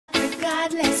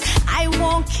regardless. I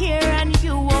won't care and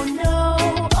you won't know.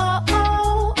 Oh,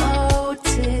 oh, oh,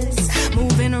 'tis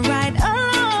moving right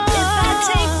along. If I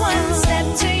take one step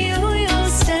to you, you'll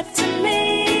step to me.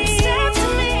 Step to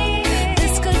me.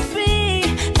 This could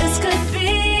be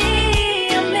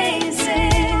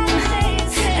amazing.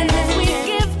 And if we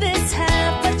give this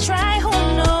half a try, who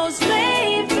knows,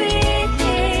 maybe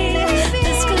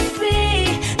this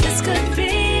could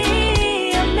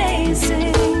be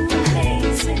amazing.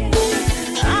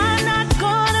 I'm not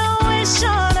gonna wish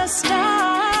on a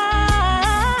star,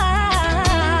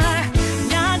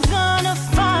 not gonna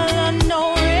follow no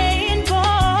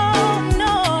rainbow,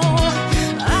 no.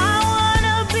 I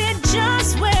wanna be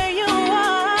just where you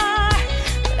are,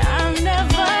 but I'll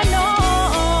never know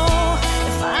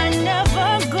if I never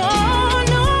go,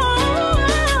 no.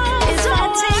 If I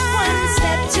take one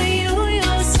step to you,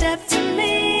 you'll step to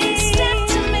me. Step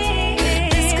to me.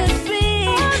 This could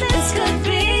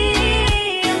be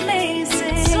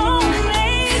amazing. So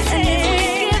amazing. And if we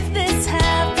give this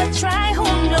half a try, who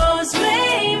knows,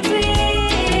 maybe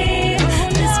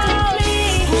this could be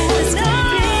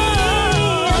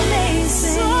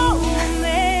amazing. So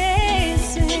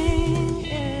amazing.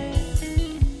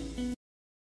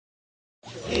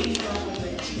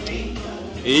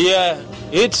 Yeah,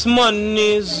 it's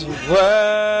Money's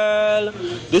World.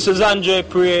 This is Andre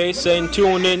Prey saying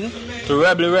tune in to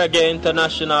Rebel Reggae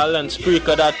International and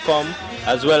Spreaker.com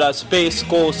as well as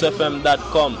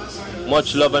SpaceCoastFM.com.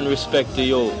 Much love and respect to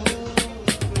you.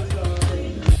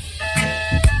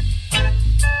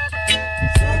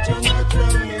 Such a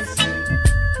natural mystery.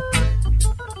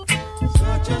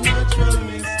 Such a natural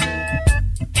mystery.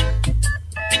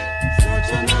 Such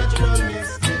a natural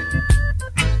mystery.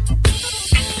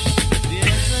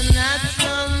 There's a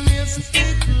natural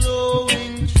mystic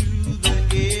flowing through the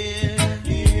air.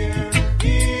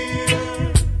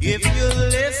 If you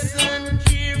listen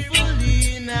carefully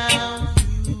now,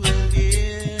 you will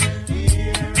hear.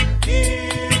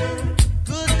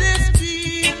 Could this be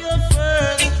the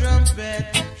first trumpet?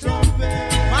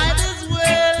 Might as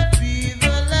well be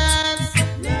the last.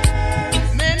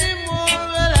 Many more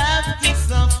will have to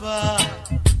suffer.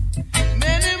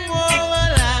 Many more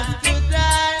will have to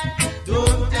die.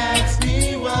 Don't ask me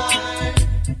why.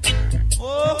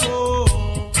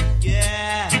 Oh,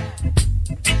 yeah.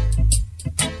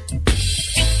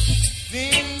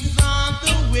 Things aren't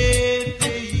the way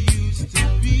they used to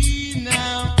be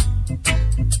now.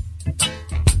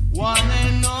 One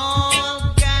and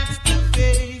all got to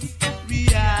face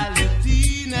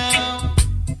reality now.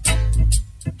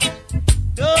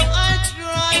 Though I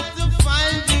try to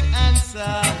find the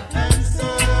answer to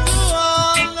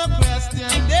all the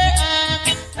questions they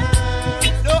ask,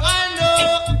 though I know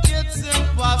it's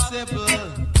impossible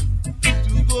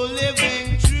to go living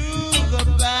through the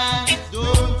past.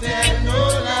 Don't tell no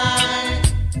lie.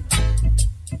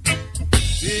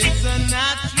 It's a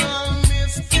natural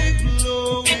mystic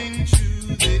blowing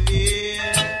through the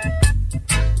air.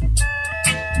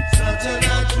 Such a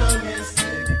natural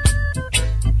mystic.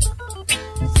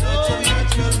 Such a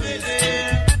natural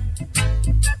mystic.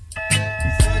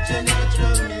 Such a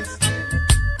natural mystic.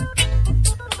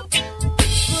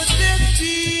 Could this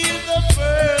be the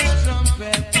first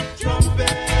trumpet?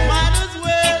 Might as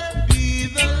well be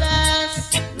the last.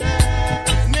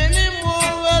 Many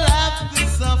more will have to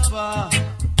suffer.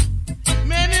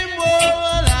 Many more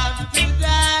will have to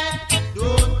die.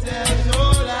 Don't tell no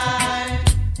lie.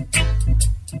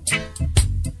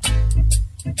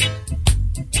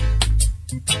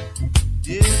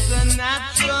 It's a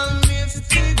natural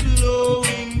mystic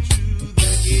blowing through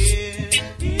the air.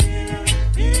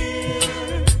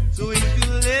 So if you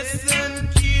listen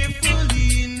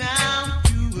carefully now,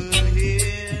 you will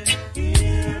hear.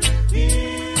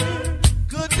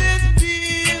 Could this be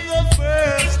the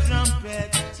first trumpet?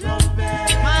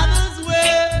 Might as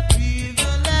well be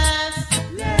the last.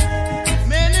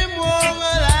 Many more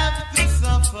will have to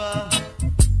suffer.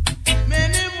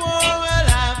 Many more will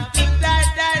have to die.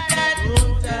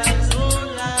 Don't tell no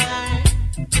lie.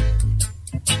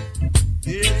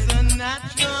 There's a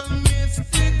natural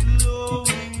mystic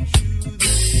blowing through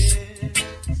the air.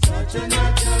 Such a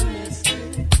natural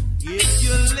mystic. If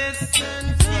you listen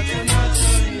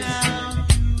carefully now,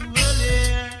 you will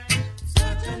hear.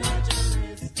 Such a natural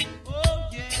mystic. Oh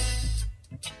yeah.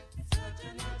 Such a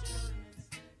natural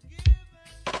mystic.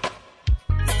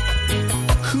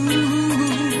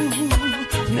 Ooh,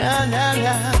 na na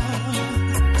na.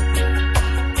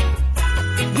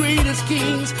 Greatest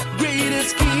kings,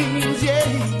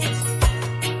 yes.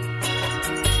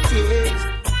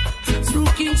 Through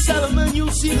King Solomon you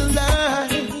see the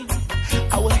light.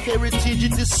 Our heritage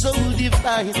heritage it is so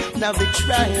divine. Now they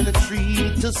trying to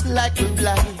treat us like we're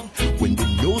blind, when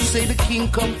they know say the king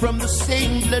come from the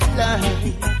same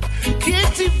bloodline.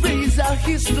 Can't erase our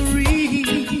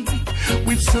history.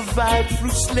 We've survived through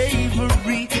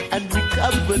slavery and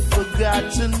recovered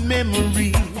forgotten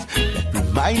memories that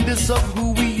remind us of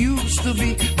who we used to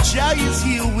be. Jah is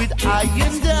here with I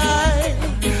and I.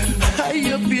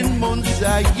 High up in Mount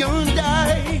Zion,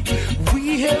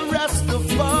 we hear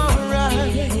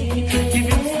Rastafari,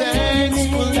 giving thanks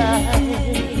for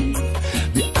life.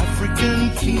 The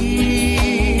African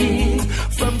king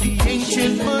from the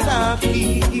ancient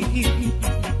monarchy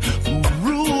who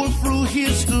ruled through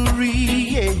history.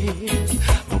 Yes.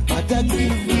 No matter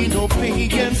give me no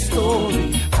pagan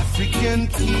story. African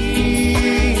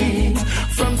kings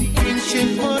from the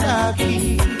ancient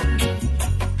monarchy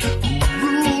who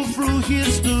ruled through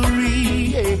history.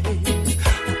 Yes.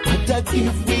 No matter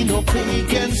give me no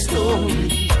pagan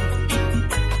story.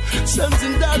 Sons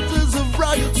and daughters of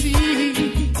royalty,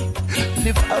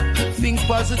 live up, think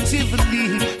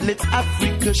positively. Let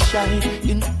Africa shine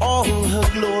in all her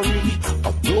glory,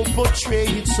 although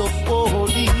portrayed so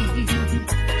poorly.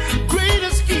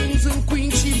 Greatest kings and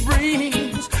queens she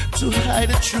brings, to hide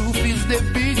the truth is their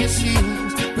biggest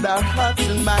sins. But our hearts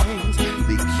and minds,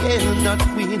 they cannot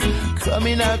win.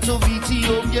 Coming out of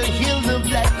Ethiopia, Hill the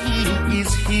Black King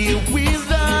is here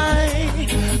with I.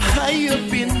 High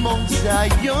up in Mount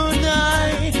Zion,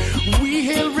 we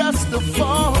hail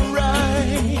Rastafari,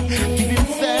 giving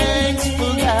thanks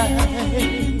for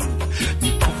life.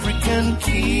 The African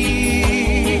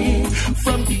king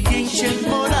from the ancient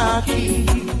monarchy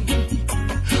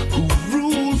who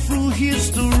ruled through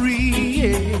history.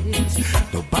 Yes.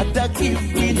 No matter give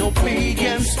me no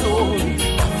pagan story.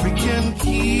 African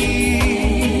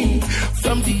king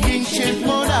from the ancient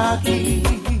monarchy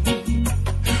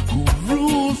who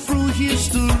ruled through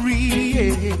history.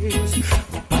 Yes.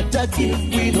 No matter give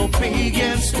me no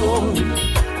pagan story.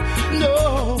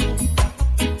 No.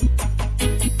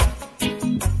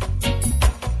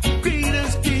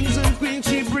 Greatest kings and queens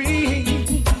she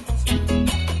brings,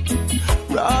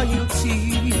 royalty.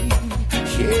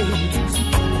 Yes.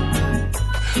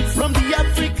 From the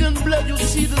African blood you'll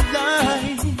see the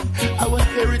line. Our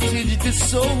heritage is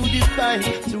so divine.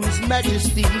 Through His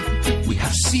Majesty we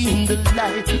have seen the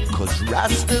light, cause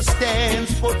Rasta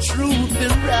stands for truth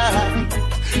and right.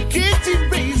 Can't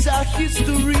erase our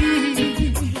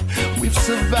history. We've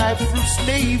survived through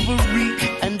slavery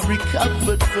and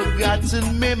recovered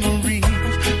forgotten memories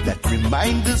that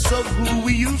remind us of who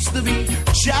we used to be.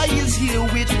 Jah is here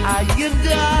with I and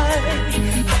I.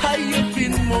 High up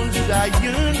in Mount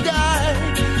Zion,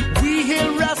 we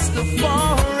hear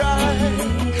Rastafari,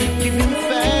 giving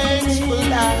thanks for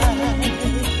life.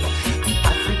 The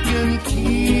African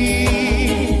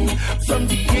king from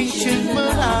the ancient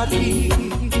monarchy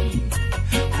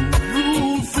who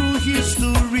ruled through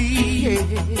history.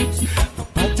 Yes. No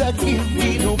matter give me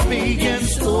no pagan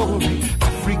story.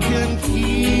 African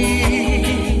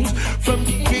kings from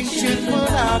the ancient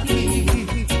monarchy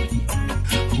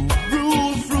who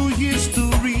ruled through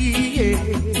history.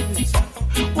 Yes.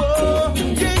 Whoa,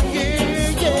 yeah, yeah,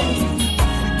 yeah.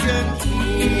 African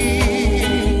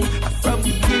king from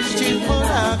the ancient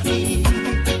monarchy.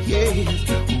 Yes.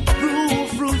 Who ruled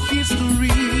through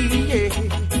history. Yes.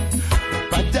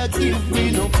 But that give me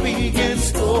no pagan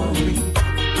story.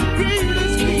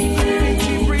 Greatest king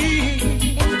she brings,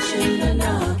 ancient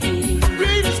monarchy.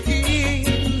 Greatest king,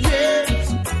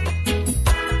 yes.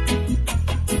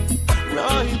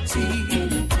 Royalty.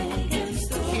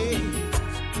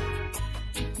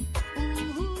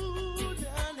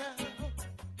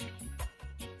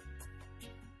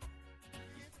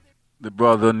 The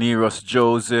brother Neros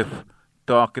Joseph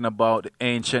talking about the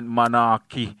ancient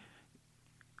monarchy.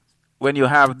 When you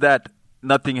have that,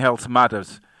 nothing else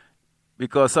matters.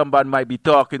 Because somebody might be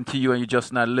talking to you and you're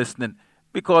just not listening.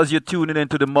 Because you're tuning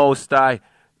into the Most High,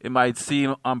 it might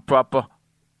seem improper,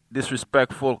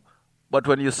 disrespectful. But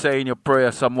when you say in your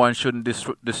prayer, someone shouldn't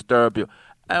disturb you.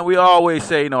 And we always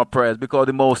say in our prayers, because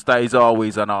the Most High is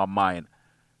always on our mind.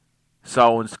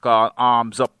 Sounds called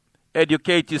arms up.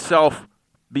 Educate yourself.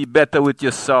 Be better with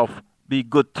yourself. Be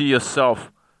good to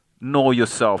yourself. Know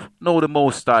yourself. Know the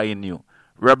Most High in you.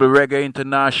 Rebel Reggae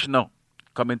International,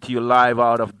 coming to you live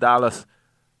out of Dallas.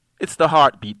 It's the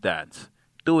Heartbeat Dance.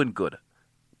 Doing good.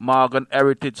 Morgan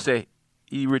Heritage say,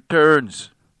 he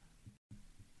returns.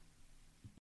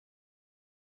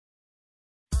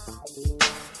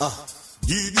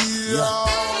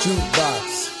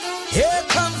 Jukebox. Here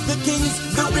comes the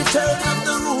kings, the return of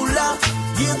the ruler.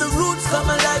 Hear the roots come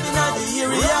alive in the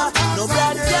area. No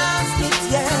broadcast it,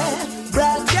 yeah.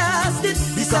 Broadcast it.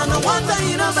 This peas and a water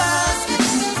in a basket.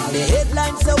 The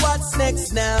headlines say what's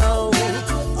next now.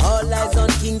 All eyes on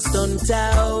Kingston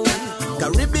Town.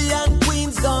 Caribbean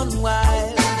queens gone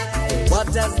wild. What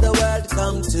has the world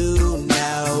come to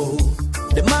now?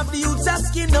 The mob the youths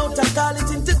asking out and call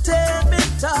it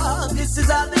entertainment talk. This is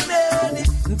how they made it.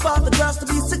 And for the girls to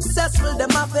be successful, them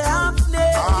have to have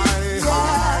naked.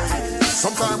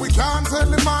 Sometimes we can't tell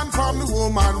the man from the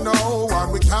woman, no.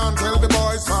 And we can't tell the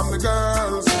boys from the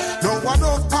girls. No one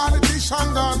of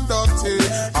politicians done dirty.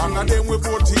 And of them we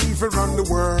voting for run the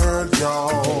world,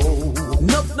 yo.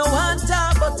 No one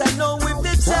talk, but I know if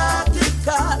they talk it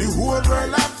cause the whole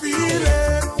world I feel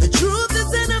it. The truth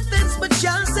is in a fence, but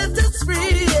y'all set us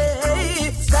free.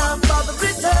 Stand for the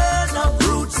return of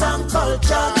roots and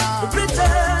culture. The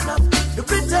return of the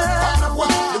return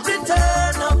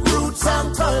of roots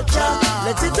and culture.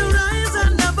 Let it arise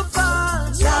and never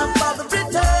fall. Stand for the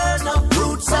return of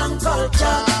roots and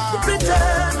culture. The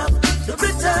return of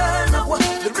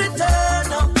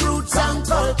roots and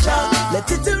culture.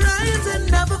 Let it arise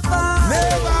and never fall.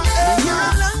 Never ever. A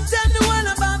long time the one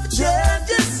about the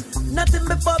changes. Nothing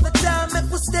before the time it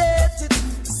was stated.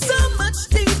 So much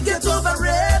things get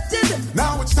overrated.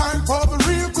 Now it's time for the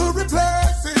real to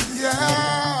replace it,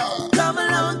 yeah. Come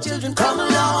along, children, come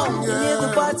along. Yeah. Hear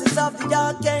the voices of the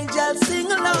archangel,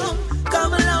 sing along.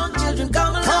 Come along, children,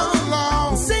 come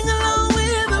along. Sing along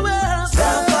with the world.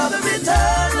 Stand for the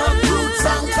return of roots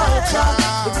and culture.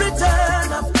 The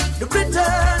return of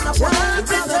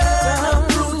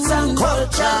roots and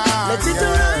culture. Let it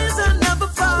arise and never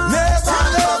fall.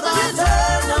 Stand for the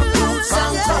return of roots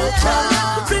and culture.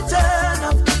 The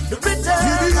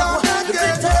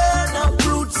return of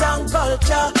roots and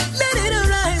culture. Let it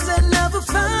arise and never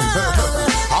fall.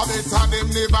 How they tell them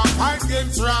never fight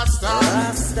against Rasta.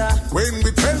 When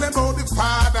we tell them about the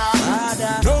Father.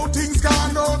 No things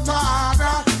can no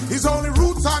harder. His only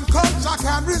roots and culture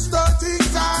can restore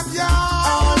things and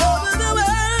all over the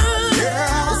world.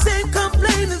 Yeah. The same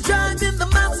complaint is driving the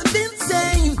masses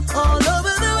insane. All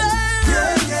over the world.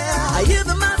 Yeah. I hear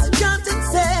the masses chanting,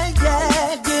 say,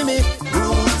 yeah, give me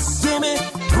roots, give me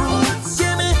roots,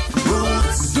 give me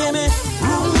roots, give me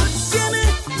roots, give me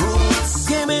roots,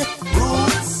 give me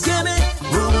roots, give me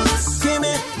roots, give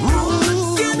me roots,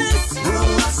 give me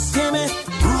roots, give me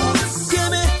roots, give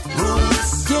me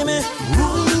roots, give me roots, give me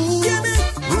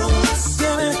roots,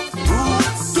 give me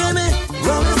roots, give me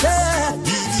roots.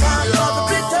 Stand for the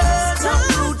return of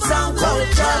roots and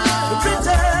culture.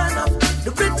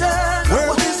 The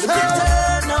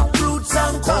return of roots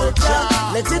and culture.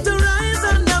 Let it arise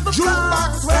and never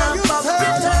fall. Stand for the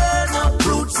return of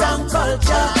roots and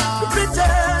culture. The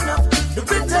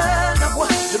return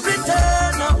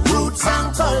of roots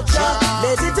and culture.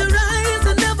 Let it arise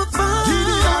and never fall.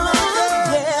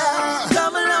 Yeah.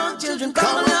 Come along, children,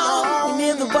 come along. You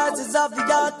hear the voices of the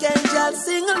archangel,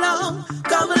 sing along.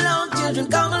 Come along, children,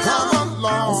 come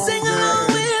along. Sing along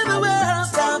with the world.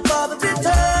 Stand for the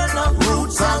return of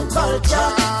roots and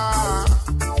culture.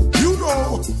 You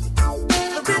know,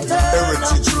 The return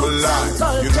heritage of for roots life. and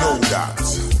culture. You know that.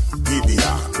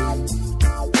 Gideon.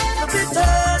 The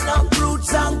return of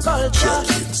roots and culture.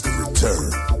 Check-ins, the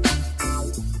return.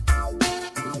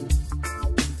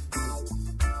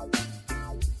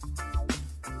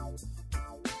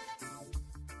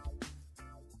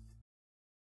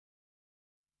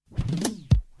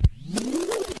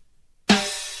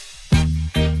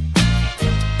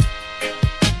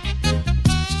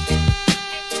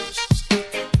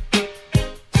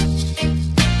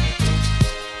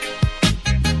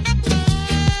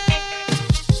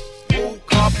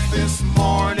 Woke up this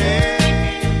morning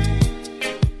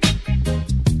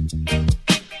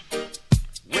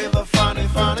with a funny,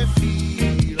 funny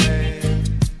feeling,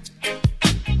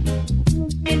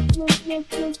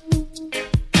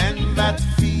 and that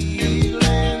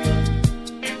feeling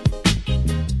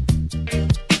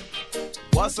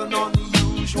was an